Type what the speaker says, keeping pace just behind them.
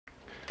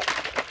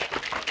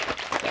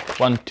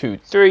1, 2,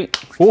 3.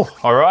 Ooh,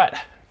 all right,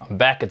 I'm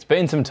back. It's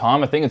been some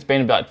time. I think it's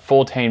been about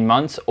 14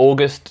 months.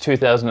 August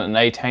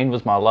 2018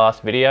 was my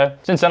last video.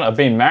 Since then, I've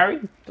been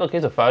married. Look,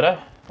 here's a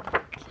photo.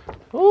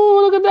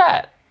 Ooh, look at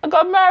that. I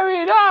got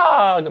married.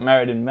 I got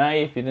married in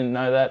May, if you didn't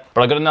know that.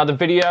 But I got another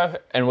video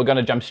and we're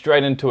gonna jump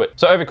straight into it.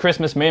 So over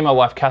Christmas, me and my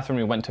wife, Catherine,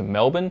 we went to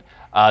Melbourne.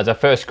 It's our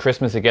first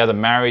Christmas together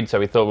married, so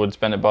we thought we'd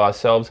spend it by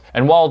ourselves.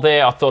 And while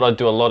there, I thought I'd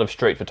do a lot of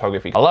street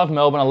photography. I love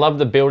Melbourne. I love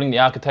the building, the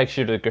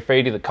architecture, the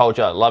graffiti, the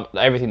culture. I love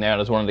everything there and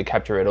I just wanted to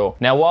capture it all.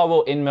 Now, while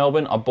we're in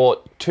Melbourne, I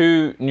bought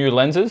 2 new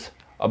lenses.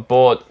 I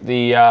bought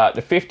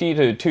the 50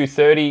 to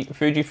 230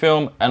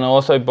 Fujifilm, and I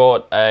also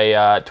bought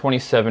a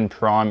 27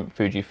 prime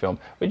Fujifilm,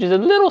 which is a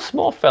little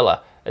small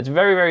fella. It's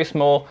very, very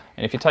small,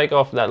 and if you take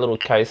off that little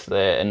case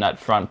there and that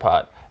front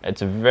part,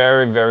 it's a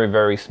very, very,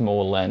 very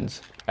small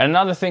lens. And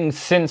another thing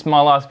since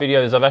my last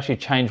video is I've actually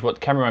changed what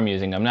camera I'm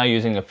using. I'm now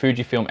using a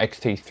Fujifilm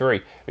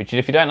XT-3, which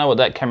if you don't know what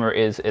that camera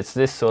is, it's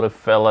this sort of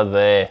fella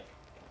there.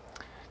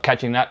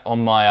 Catching that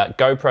on my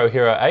GoPro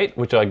Hero 8,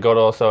 which I got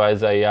also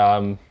as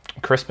a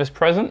Christmas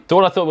present. So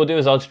what I thought we'll do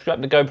is I'll strap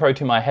the GoPro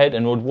to my head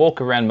and we'll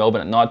walk around Melbourne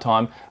at night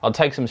time. I'll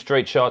take some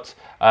street shots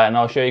and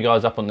I'll show you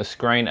guys up on the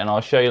screen, and I'll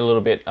show you a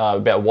little bit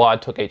about why I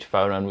took each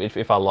photo and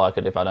if I like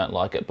it, if I don't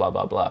like it, blah,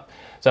 blah, blah.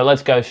 So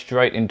let's go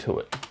straight into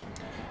it.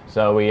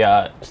 So we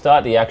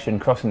start the action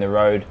crossing the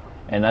road,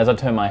 and as I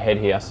turn my head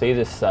here, I see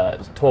this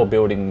tall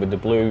building with the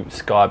blue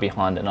sky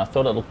behind it, and I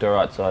thought it looked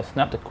alright, so I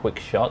snapped a quick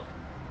shot.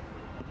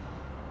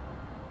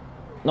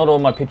 Not all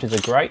my pictures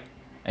are great,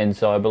 and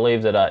so I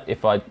believe that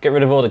if I get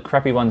rid of all the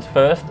crappy ones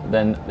first,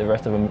 then the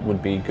rest of them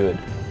would be good.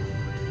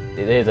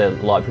 There's a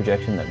light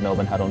projection that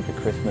Melbourne had on for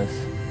Christmas.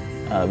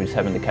 We just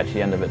happened to catch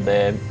the end of it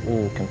there.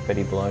 Ooh,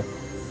 confetti blow.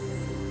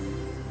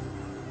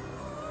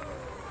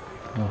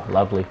 Oh,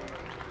 lovely.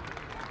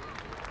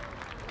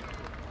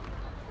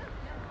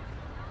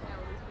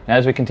 Now,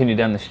 as we continue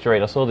down the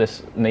street, I saw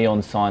this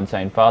neon sign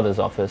saying Father's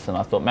Office, and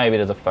I thought maybe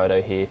there's a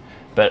photo here,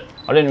 but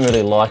I didn't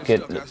really like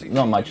it. There's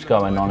not much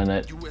going on in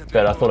it,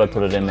 but I thought I'd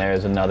put it in there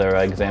as another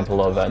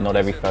example of not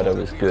every photo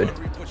is good.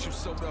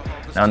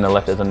 Now on the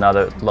left there's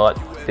another light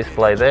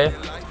display there.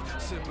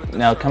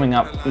 Now coming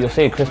up, you'll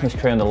see a Christmas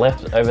tree on the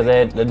left over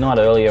there. The night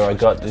earlier I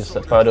got this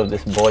photo of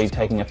this boy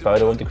taking a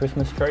photo of the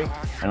Christmas tree,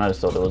 and I just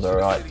thought it was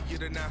alright.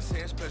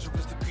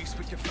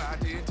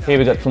 Here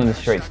we got Flinders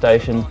Street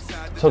Station.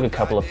 Took a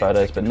couple of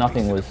photos, but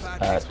nothing was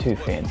too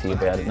fancy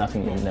about it,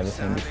 nothing you've never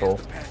seen before.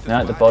 Now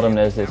at the bottom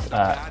there's this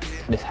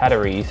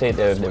hattery, you see it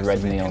there with the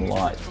red neon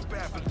lights.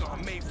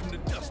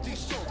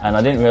 And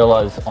I didn't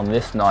realise on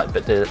this night,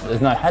 but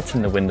there's no hats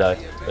in the window.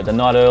 But the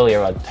night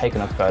earlier I'd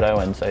taken a photo,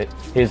 and so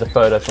here's a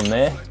photo from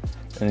there.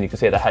 And you can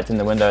see the hats in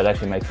the window, it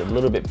actually makes it a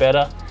little bit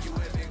better.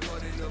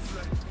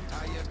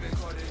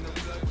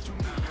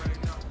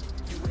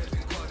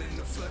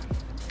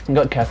 I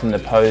got Catherine to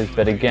pose,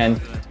 but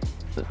again,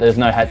 there's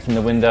no hats in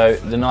the window.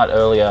 The night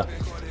earlier,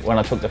 when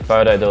I took the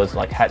photo, there was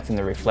like hats in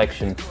the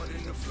reflection.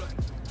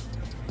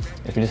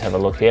 If you just have a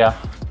look here,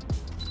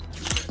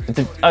 it's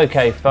an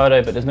okay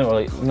photo, but there's not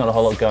a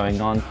whole lot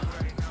going on.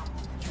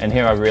 And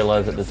here I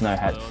realised that there's no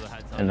hats,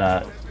 and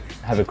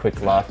have a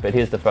quick laugh. But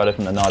here's the photo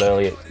from the night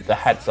earlier. The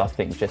hats, I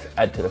think, just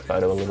add to the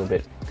photo a little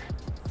bit.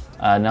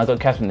 Now I got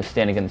Catherine to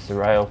stand against the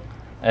rail,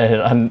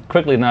 and I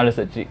quickly noticed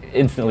that she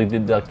instantly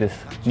did like this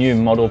new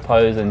model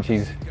pose, and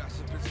she's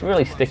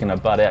really sticking her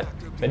butt out.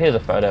 But here's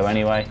a photo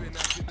anyway,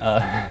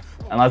 and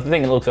I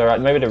think it looks alright.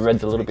 Maybe the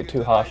red's a little bit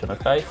too harsh on her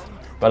face,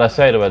 but I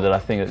say to her that I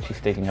think that she's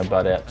sticking her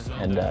butt out,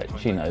 and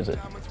she knows it.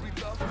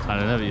 I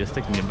don't know, but you're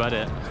sticking your butt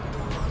out.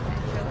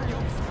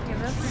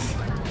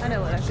 I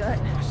know what I've got.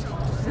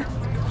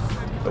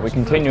 But we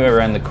continue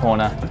around the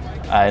corner,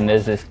 and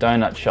there's this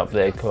donut shop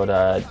there called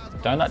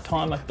Donut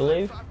Time, I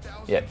believe.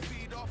 Yep.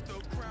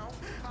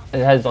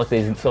 It has like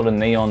these sort of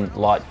neon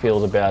light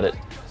feels about it.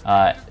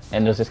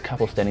 And there's this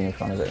couple standing in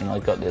front of it, and I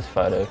got this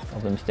photo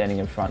of them standing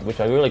in front, which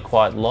I really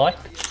quite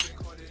liked.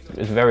 It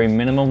was very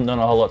minimal, not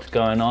a whole lot's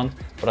going on,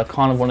 but I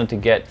kind of wanted to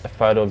get a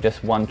photo of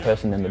just one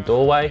person in the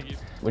doorway,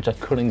 which I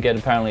couldn't get.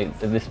 Apparently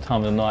at this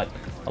time of the night,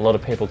 a lot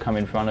of people come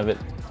in front of it.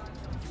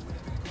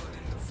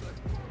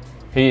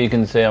 Here you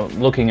can see I'm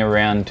looking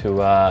around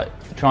to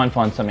try and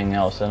find something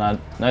else, and I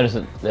noticed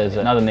that there's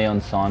another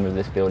neon sign with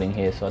this building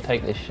here, so I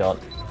take this shot.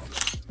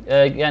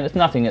 Again, it's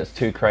nothing that's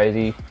too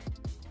crazy.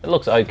 It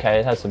looks okay,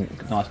 it has some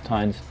nice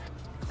tones.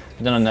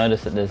 But then I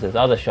noticed that there's this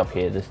other shop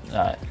here, this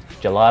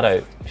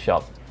gelato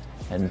shop.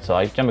 And so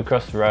I jump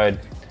across the road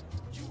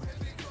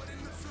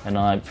and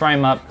I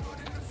frame up,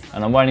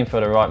 and I'm waiting for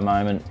the right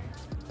moment.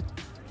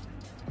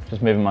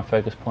 Just moving my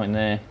focus point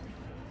there.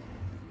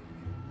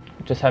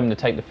 Just having to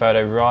take the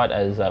photo right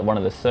as one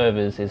of the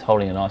servers is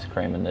holding an ice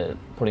cream, and they're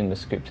putting the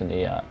scoops in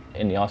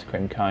the ice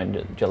cream cone,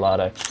 the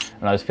gelato.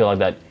 And I just feel like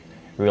that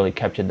really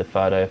captured the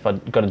photo. If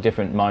I'd got a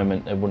different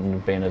moment, it wouldn't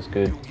have been as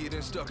good.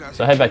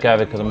 So I head back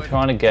over because I'm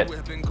trying to get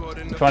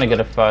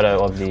a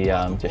photo of the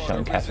just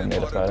showing Catherine there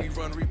the photo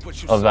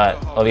of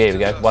oh yeah, here we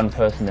go, one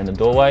person in the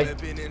doorway.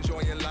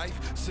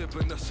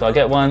 So I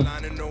get one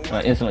and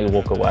I instantly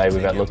walk away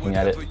without looking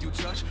at it.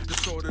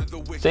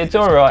 See, it's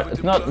alright.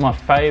 It's not my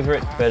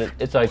favourite, but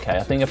it's okay.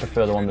 I think I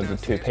prefer the one with the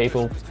two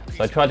people.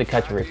 So I tried to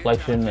catch a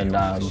reflection, and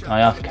I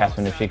asked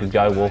Catherine if she could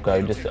go walk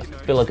over. I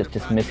feel like it's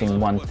just missing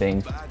one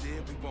thing.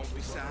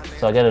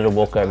 So I get her to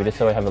walk over just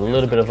so I have a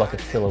little bit of like a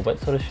silhouette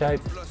sort of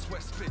shape.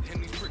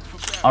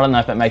 I don't know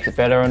if it makes it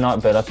better or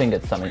not, but I think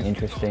it's something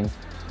interesting.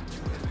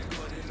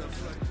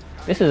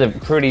 This is a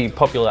pretty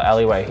popular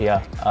alleyway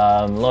here.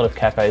 A lot of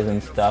cafes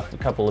and stuff, a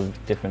couple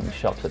of different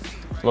shops that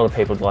a lot of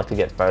people like to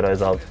get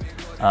photos of.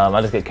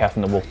 I just get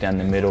Catherine to walk down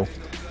the middle,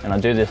 and I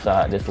do this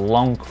this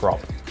long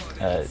crop,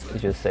 as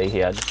you'll see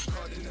here.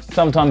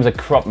 Sometimes a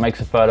crop makes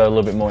a photo a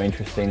little bit more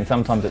interesting,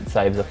 sometimes it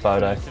saves a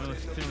photo.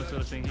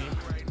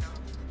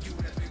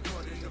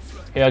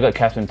 Here I got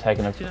Catherine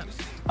taking a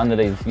under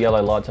these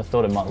yellow lights. I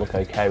thought it might look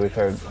okay with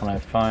her on her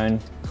phone.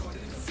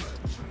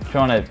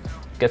 Trying to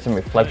get some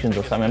reflections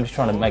or something. I'm just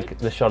trying to make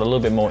the shot a little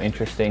bit more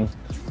interesting.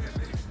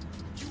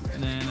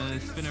 And then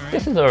spin around.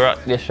 This is alright,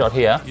 this shot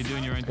here.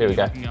 Here we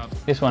go.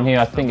 This one here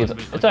I think it's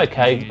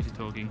okay.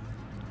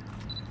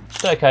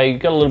 It's okay,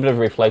 you've got a little bit of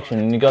reflection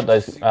and you've got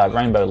those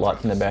rainbow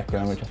lights in the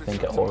background, which I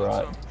think are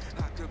alright.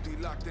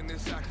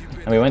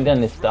 And we went down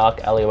this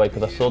dark alleyway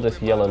because I saw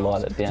this yellow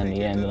light down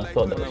the end and I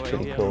thought that was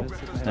pretty cool.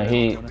 Now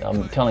here,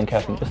 I'm telling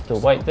Catherine just to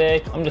wait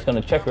there. I'm just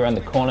going to check around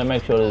the corner,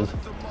 make sure there's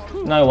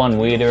no one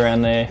weird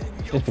around there,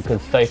 just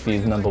because safety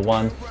is number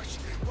one.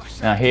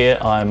 Now here,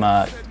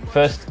 I'm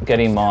first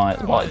getting my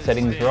light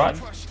settings right,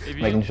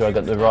 making sure I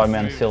got the right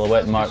amount of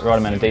silhouette, right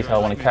amount of detail I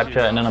want to capture,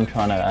 and then I'm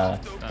trying to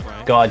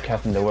guide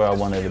Catherine to where I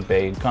want her to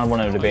be. Kind of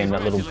want her to be in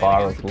that little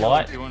bar of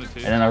light,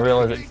 and then I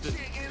realised that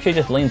she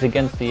just leans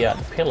against the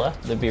pillar,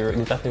 that'd be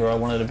exactly where I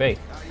want her to be.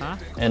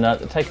 And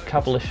take a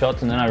couple of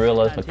shots, and then I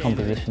realised my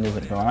composition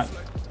isn't right.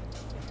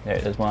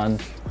 There's one,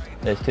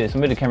 there's two. So I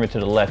moved the camera to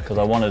the left because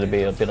I wanted to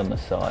be a bit on the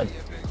side.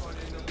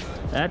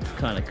 That's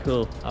kind of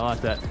cool, I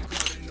like that.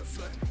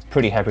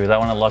 Pretty happy with that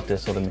one, I like the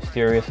sort of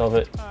mysterious of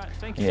it.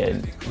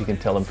 Yeah, you can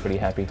tell I'm pretty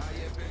happy.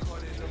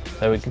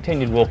 So we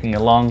continued walking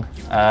along,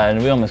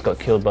 and we almost got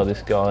killed by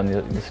this guy on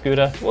the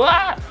scooter.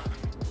 What?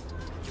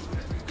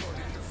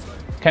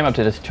 Came up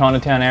to this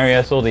Chinatown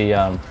area, saw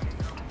the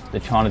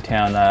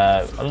Chinatown,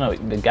 I don't know,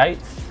 the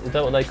gates? Is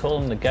that what they call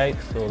them? The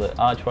gates or the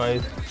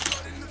archways?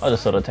 I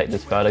just thought I'd take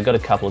this photo. Got a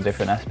couple of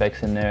different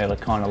aspects in there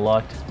that I kind of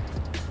liked.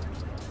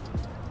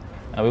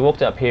 We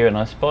walked up here and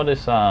I spot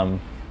this,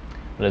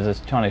 there's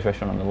this Chinese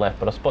restaurant on the left,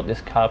 but I spot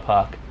this car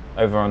park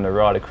over on the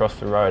right across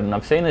the road, and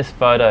I've seen this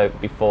photo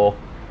before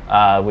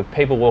with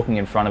people walking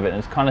in front of it, and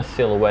it's kind of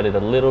silhouetted a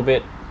little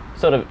bit,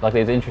 sort of like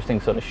these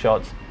interesting sort of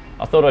shots.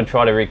 I thought I'd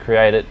try to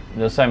recreate it.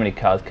 There's so many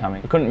cars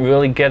coming. I couldn't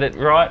really get it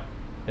right.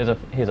 Here's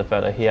a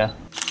photo here.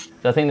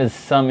 So I think there's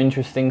some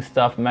interesting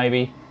stuff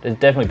maybe. There's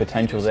definitely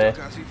potential there.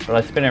 But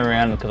I spin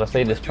around because I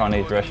see this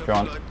Chinese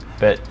restaurant,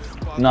 but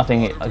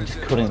nothing, I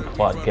just couldn't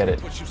quite get it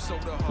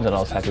that I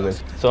was happy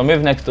with. So I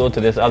moved next door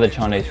to this other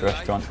Chinese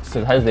restaurant because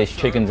it has these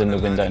chickens in the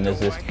window and there's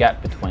this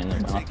gap between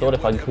them. And I thought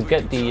if I could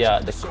get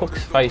the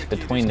cook's face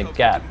between the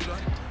gap,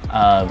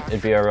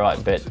 it'd be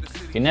alright, but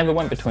he never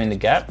went between the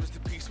gap.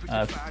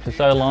 For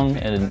so long,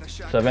 and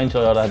so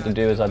eventually what I had to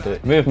do is I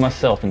had to move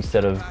myself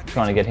instead of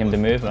trying to get him to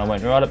move, and I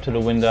went right up to the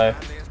window.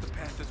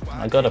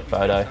 I got a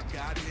photo.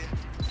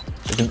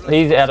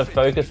 He's out of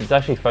focus. It's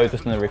actually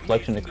focused on the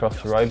reflection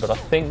across the road, but I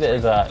think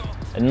there's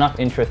enough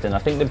interest in it. I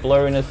think the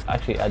blurriness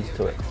actually adds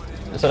to it.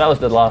 So that was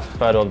the last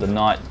photo of the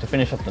night. To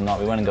finish off the night,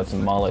 we went and got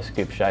some Milo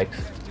scoop shakes.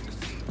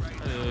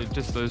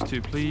 Just those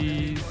two,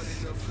 please.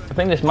 I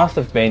think this must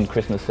have been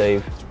Christmas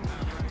Eve.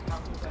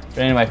 But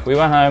anyway, we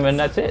went home and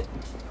that's it.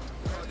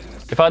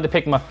 If I had to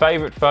pick my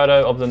favourite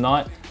photo of the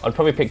night, I'd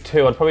probably pick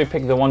two. I'd probably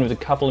pick the one with the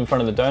couple in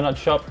front of the donut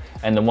shop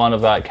and the one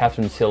of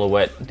Catherine's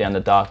silhouette down the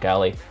dark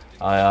alley.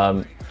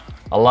 I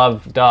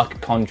love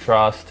dark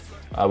contrast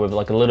with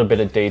like a little bit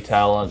of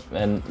detail,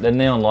 and the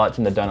neon lights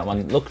in the donut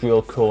one look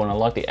real cool, and I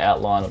like the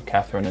outline of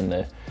Catherine and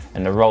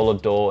the roller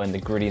door and the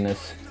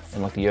grittiness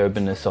and like the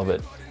urbanness of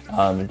it.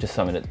 Just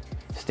something that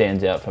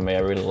stands out for me. I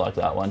really like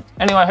that one.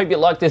 Anyway, I hope you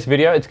liked this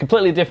video. It's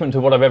completely different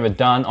to what I've ever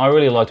done. I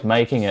really liked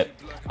making it.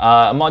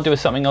 I might do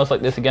something else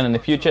like this again in the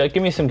future.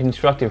 Give me some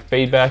constructive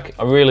feedback.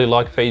 I really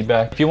like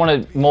feedback. If you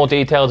wanted more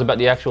details about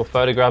the actual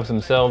photographs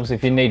themselves,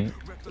 if you need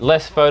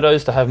less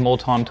photos to have more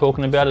time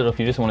talking about it, or if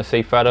you just want to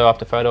see photo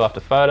after photo after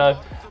photo,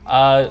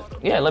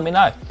 yeah, let me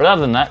know. But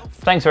other than that,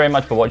 thanks very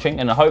much for watching,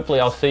 and hopefully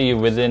I'll see you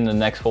within the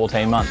next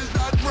 14 months.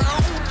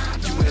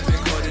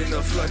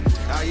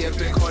 I have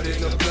been caught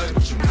in the blood.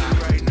 What you mean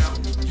right now?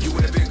 You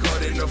have been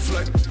caught in the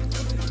flood.